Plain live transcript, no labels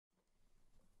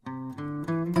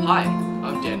Hi,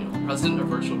 I'm Daniel, President of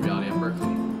Virtual Reality at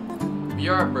Berkeley.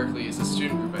 VR at Berkeley is a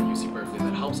student group at UC Berkeley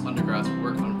that helps undergrads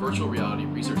work on virtual reality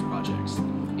research projects,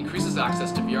 increases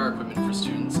access to VR equipment for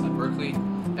students at Berkeley,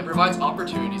 and provides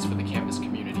opportunities for the campus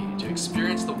community to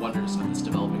experience the wonders of this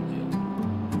developing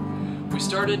field. We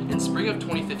started in spring of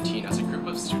 2015 as a group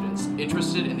of students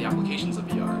interested in the applications of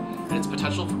VR and its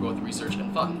potential for both research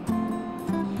and fun.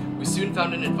 We soon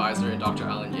found an advisor in Dr.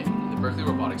 Alan Yang in the Berkeley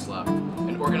Robotics Lab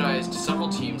and organized several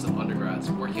teams of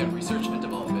undergrads working on research and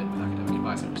development with academic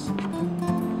advisors.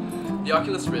 The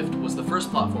Oculus Rift was the first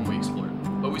platform we explored,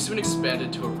 but we soon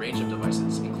expanded to a range of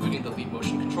devices, including the Leap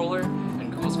motion controller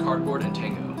and Google's Cardboard and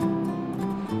Tango.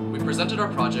 We presented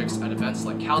our projects at events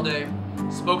like Cal Day,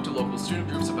 spoke to local student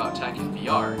groups about tech and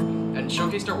VR, and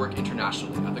showcased our work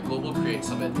internationally at the Global Create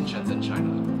Summit in Shenzhen,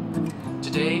 China.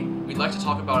 Today, we'd like to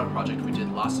talk about a project we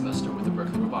did last semester with the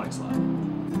Berkeley Robotics Lab.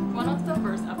 One of the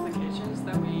first applications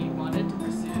that we wanted to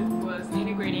pursue was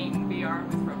integrating VR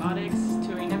with robotics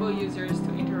to enable users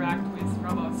to interact with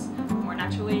robots more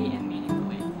naturally and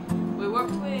meaningfully. We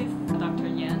worked with Dr.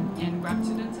 Yan and grad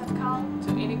students at Cal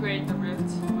to integrate the Rift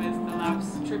with the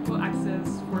lab's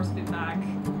triple-axis force feedback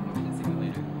motion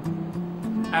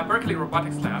simulator. At Berkeley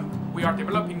Robotics Lab, we are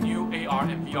developing new AR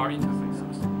and VR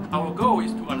interfaces. Our goal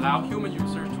is to allow human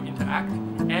users to interact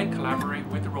and collaborate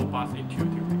with robots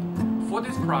intuitively. For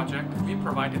this project, we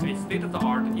provided a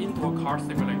state-of-the-art indoor car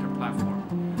simulator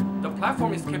platform. The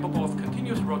platform is capable of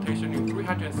continuous rotation in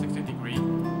 360 degrees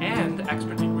and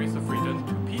extra degrees of freedom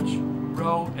to pitch,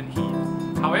 roll, and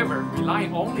heave. However,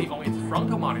 relying only on its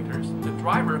frontal monitors, the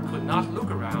driver could not look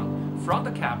around from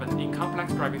the cabin in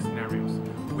complex driving scenarios.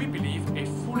 We believe a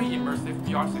fully immersive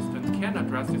VR system can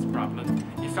address this problem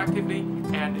effectively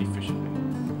and efficiently.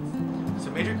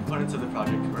 So major components of the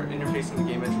project were interfacing the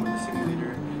game engine with the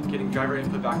simulator, getting driver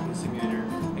input back from the simulator,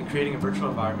 and creating a virtual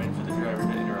environment for the driver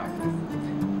to interact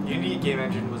with. Unity game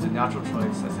engine was a natural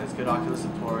choice as it has good Oculus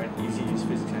support and easy-to-use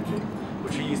physics engine,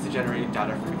 which we used to generate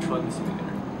data for controlling the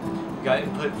simulator. We got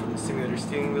input from the simulator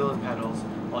steering wheel and pedals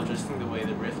while adjusting the way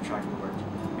the Rift tracking worked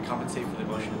to compensate for the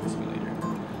motion of the simulator.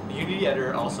 The Unity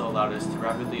editor also allowed us to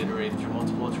rapidly iterate through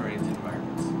multiple terrains and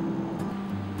environments.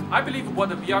 I believe what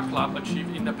the VR Club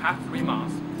achieved in the past 3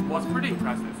 months was pretty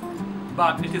impressive,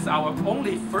 but it is our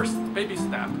only first baby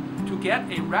step to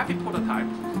get a rapid prototype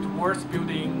towards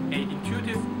building an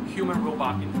intuitive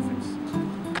human-robot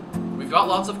interface. We've got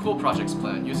lots of cool projects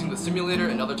planned using the simulator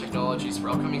and other technologies for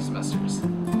upcoming semesters.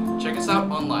 Check us out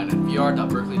online at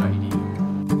vr.berkeley.edu.